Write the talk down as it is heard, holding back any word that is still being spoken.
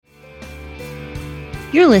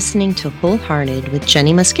You're listening to Wholehearted with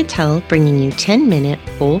Jenny Muscatell, bringing you 10-minute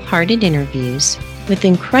wholehearted interviews with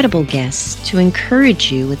incredible guests to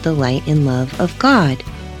encourage you with the light and love of God.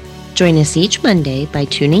 Join us each Monday by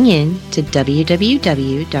tuning in to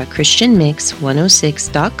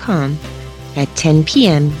www.christianmix106.com at 10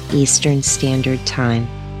 p.m. Eastern Standard Time.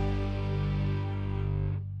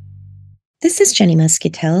 This is Jenny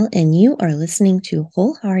Muscatell, and you are listening to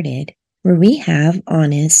Wholehearted, where we have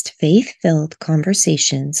honest, faith-filled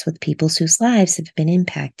conversations with people whose lives have been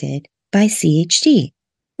impacted by CHD.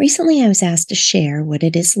 Recently, I was asked to share what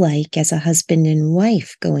it is like as a husband and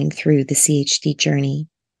wife going through the CHD journey.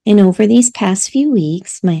 And over these past few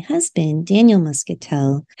weeks, my husband, Daniel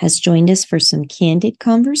Muscatell, has joined us for some candid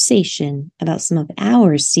conversation about some of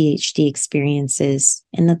our CHD experiences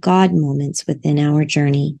and the God moments within our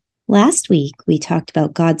journey. Last week, we talked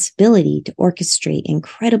about God's ability to orchestrate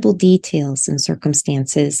incredible details and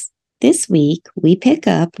circumstances. This week, we pick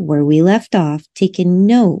up where we left off, taking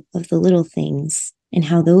note of the little things and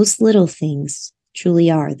how those little things truly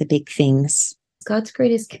are the big things. God's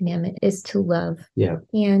greatest commandment is to love. Yeah.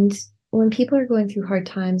 And when people are going through hard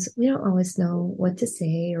times, we don't always know what to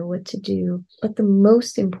say or what to do. But the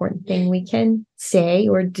most important thing we can say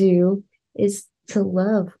or do is to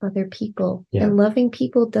love other people. Yeah. And loving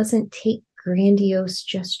people doesn't take grandiose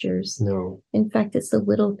gestures. No. In fact, it's the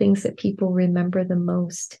little things that people remember the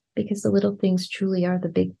most, because the little things truly are the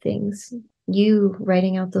big things. You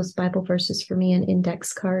writing out those Bible verses for me in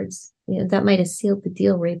index cards, that might have sealed the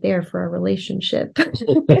deal right there for our relationship.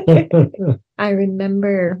 I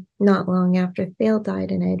remember not long after Thale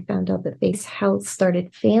died and I had found out that Faith's health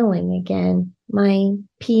started failing again, my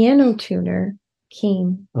piano tuner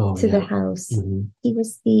came to the house. Mm-hmm. He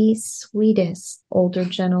was the sweetest older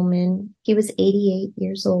gentleman. He was 88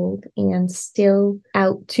 years old and still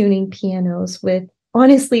out tuning pianos with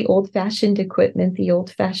honestly old-fashioned equipment, the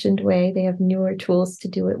old-fashioned way. They have newer tools to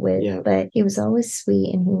do it with. Yeah. But he was always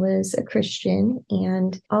sweet, and he was a Christian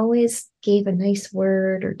and always gave a nice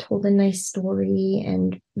word or told a nice story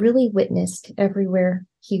and really witnessed everywhere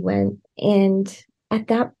he went. And at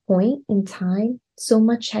that point in time, so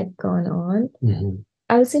much had gone on. Mm-hmm.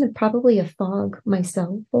 I was in probably a fog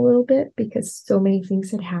myself a little bit because so many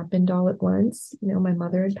things had happened all at once. My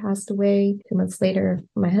mother had passed away. 2 months later,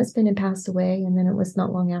 my husband had passed away. And then it was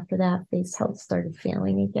not long after that, Faith's health started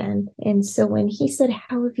failing again. And so when he said,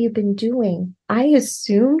 "How have you been doing?" I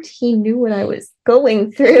assumed he knew what I was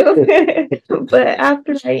going through. But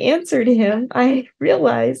after I answered him, I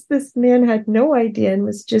realized this man had no idea and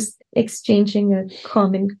was just exchanging a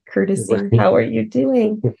common courtesy. Right. "How are you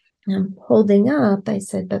doing?" I'm holding up. I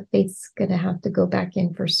said, "But Faith's going to have to go back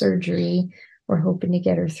in for surgery. We're hoping to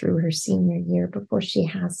get her through her senior year before she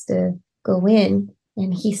has to go in."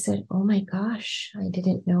 And he said, "Oh my gosh, I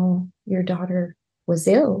didn't know your daughter was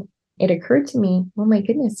ill." It occurred to me, oh my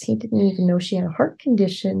goodness, he didn't even know she had a heart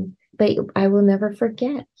condition. But I will never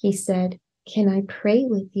forget. He said, "Can I pray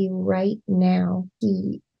with you right now?"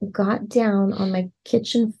 He got down on my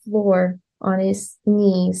kitchen floor on his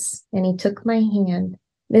knees and he took my hand.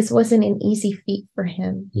 This wasn't an easy feat for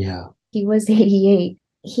him. Yeah. He was 88.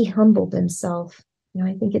 He humbled himself.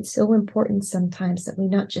 I think it's so important sometimes that we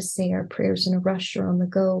not just say our prayers in a rush or on the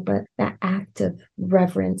go, but that act of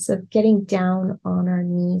reverence, of getting down on our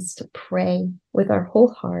knees to pray with our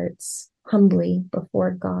whole hearts, humbly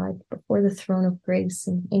before God, before the throne of grace.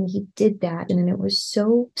 And he did that. And it was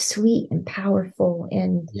so sweet and powerful.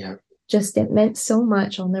 And just, it meant so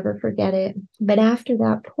much. I'll never forget it. But after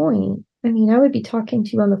that point, I would be talking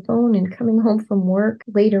to you on the phone and coming home from work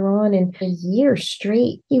later on, and a year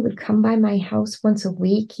straight, he would come by my house once a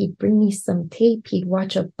week. He'd bring me some tape. He'd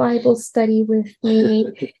watch a Bible study with me.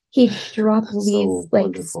 He'd drop these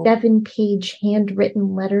 7-page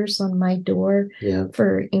handwritten letters on my door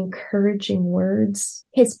for encouraging words.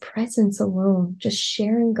 His presence alone, just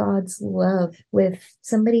sharing God's love with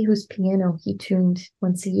somebody whose piano he tuned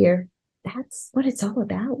once a year. That's what it's all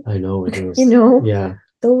about. I know it is. Yeah.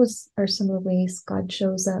 Those are some of the ways God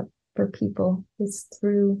shows up for people, is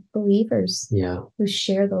through believers who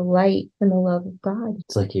share the light and the love of God.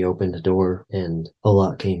 It's like he opened a door and a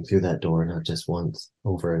lot came through that door, not just once.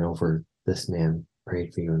 Over and over, this man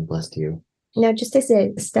prayed for you and blessed you. Now, just as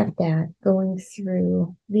a stepdad going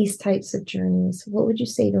through these types of journeys, what would you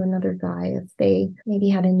say to another guy if they maybe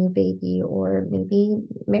had a new baby or maybe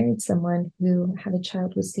married someone who had a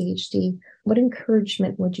child with CHD? What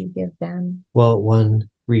encouragement would you give them? Well, one,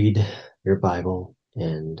 read your Bible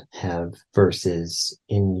and have verses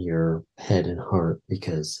in your head and heart,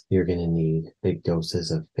 because you're going to need big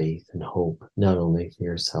doses of faith and hope, not only for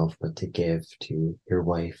yourself, but to give to your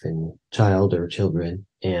wife and child or children.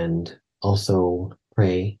 And also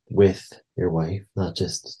pray with your wife, not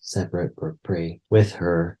just separate, but pray with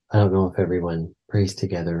her. I don't know if everyone prays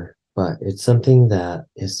together, but it's something that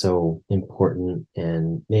is so important.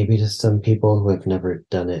 And maybe to some people who have never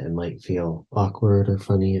done it, it might feel awkward or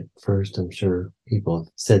funny at first. I'm sure people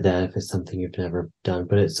have said that if it's something you've never done,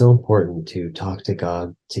 but it's so important to talk to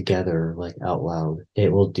God together, like out loud.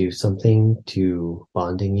 It will do something to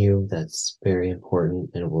bonding you that's very important,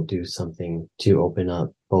 and it will do something to open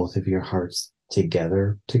up both of your hearts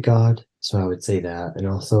together to God. So I would say that, and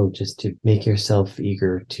also just to make yourself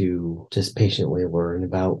eager to just patiently learn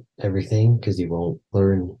about everything, because you won't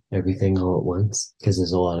learn everything all at once, because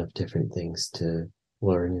there's a lot of different things to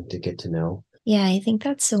learn and to get to know. Yeah, I think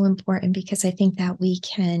that's so important because I think that we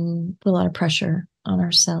can put a lot of pressure on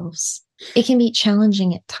ourselves. It can be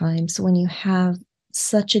challenging at times when you have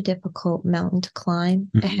such a difficult mountain to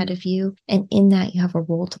climb ahead of you, and in that you have a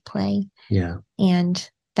role to play. Yeah. And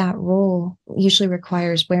that role usually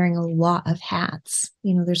requires wearing a lot of hats.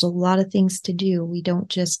 There's a lot of things to do. We don't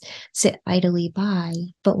just sit idly by,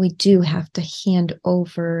 but we do have to hand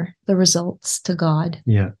over the results to God.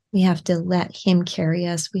 Yeah. We have to let him carry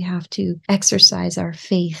us. We have to exercise our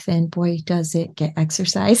faith. And boy, does it get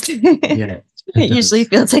exercised. Yeah. It usually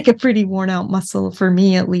feels like a pretty worn out muscle for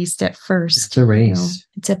me, at least at first. It's a race.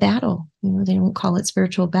 It's a battle. They don't call it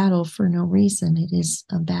spiritual battle for no reason. It is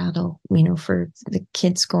a battle. For the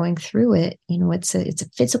kids going through it, it's a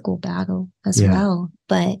physical battle as well.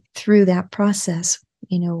 But through that process,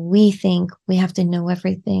 we think we have to know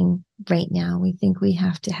everything right now. We think we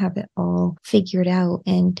have to have it all figured out.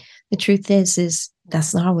 And the truth is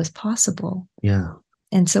that's not always possible. Yeah.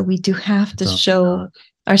 And so we do have to show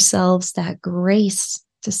ourselves that grace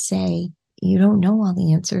to say, you don't know all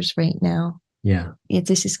the answers right now. Yeah.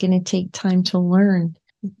 This is going to take time to learn,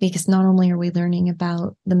 because not only are we learning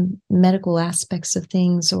about the medical aspects of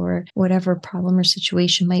things or whatever problem or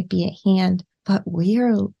situation might be at hand, but we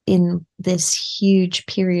are in this huge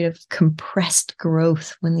period of compressed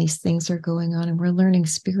growth when these things are going on, and we're learning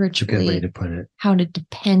spiritually, a good way to put it, how to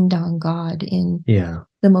depend on God in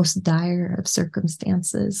the most dire of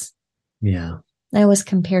circumstances. Yeah. I always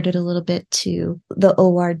compared it a little bit to the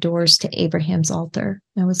OR doors to Abraham's altar.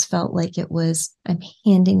 I always felt like it was, I'm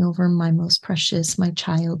handing over my most precious, my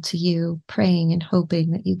child, to you, praying and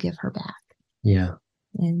hoping that you give her back. Yeah.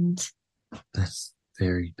 And that's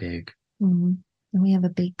very big. And we have a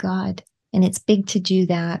big God. And it's big to do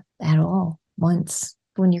that at all once,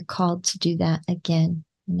 when you're called to do that again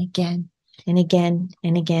and again and again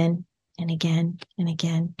and again and again and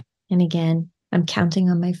again and again. I'm counting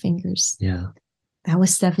on my fingers. Yeah. That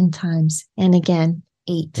was 7 times. And again,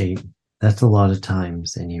 8. That's a lot of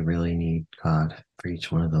times, and you really need God for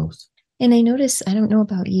each one of those. And I notice, I don't know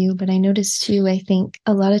about you, but I notice too, I think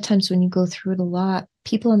a lot of times when you go through it a lot,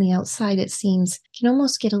 people on the outside, it seems, can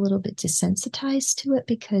almost get a little bit desensitized to it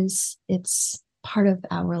because it's part of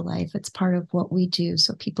our life. It's part of what we do.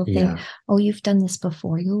 So people think, oh, you've done this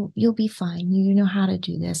before. You'll be fine. You know how to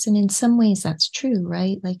do this. And in some ways that's true,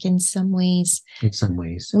 right? Like in some ways,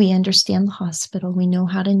 we understand the hospital. We know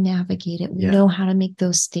how to navigate it. We know how to make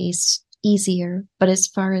those days easier. But as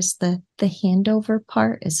far as the handover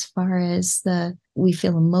part, as far as we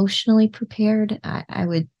feel emotionally prepared, I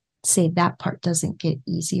would say that part doesn't get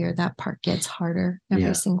easier. That part gets harder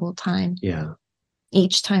every single time. Yeah.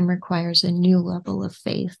 Each time requires a new level of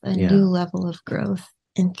faith, a new level of growth.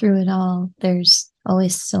 And through it all, there's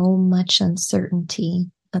always so much uncertainty.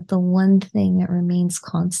 But the one thing that remains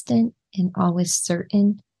constant and always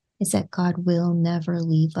certain is that God will never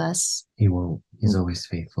leave us. He won't. He's always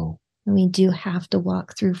faithful. And we do have to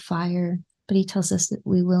walk through fire, but he tells us that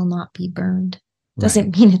we will not be burned.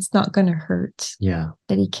 Doesn't mean it's not going to hurt. Yeah.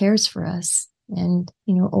 But he cares for us. And,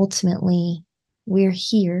 ultimately, we're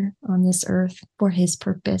here on this earth for his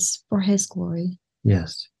purpose, for his glory.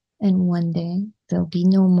 Yes. And one day there'll be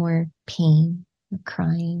no more pain or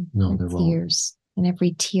crying or tears. And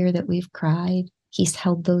every tear that we've cried, he's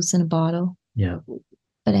held those in a bottle. Yeah.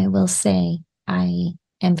 But I will say, I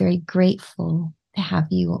am very grateful to have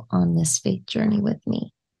you on this faith journey with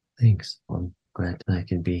me. Thanks. I'm glad that I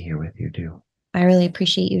can be here with you too. I really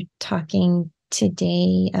appreciate you talking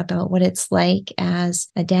today about what it's like as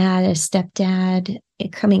a dad, a stepdad,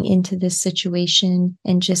 coming into this situation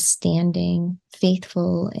and just standing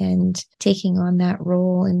faithful and taking on that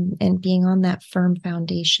role and being on that firm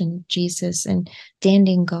foundation of Jesus and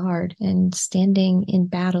standing guard and standing in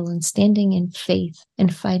battle and standing in faith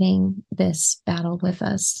and fighting this battle with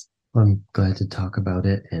us. I'm glad to talk about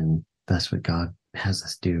it, and that's what God has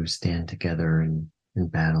us do, stand together and in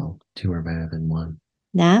battle. 2 are better than 1.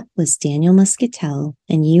 That was Daniel Muscatell,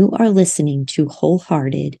 and you are listening to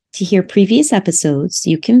Wholehearted. To hear previous episodes,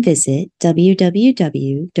 you can visit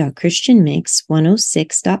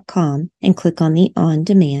www.christianmix106.com and click on the On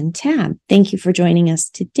Demand tab. Thank you for joining us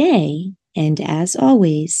today, and as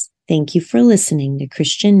always, thank you for listening to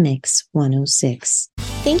Christian Mix 106.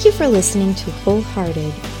 Thank you for listening to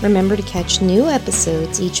Wholehearted. Remember to catch new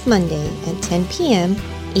episodes each Monday at 10 p.m.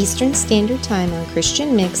 Eastern Standard Time on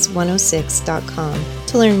ChristianMix106.com.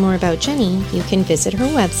 To learn more about Jenny, you can visit her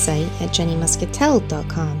website at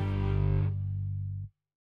jennymuscatell.com.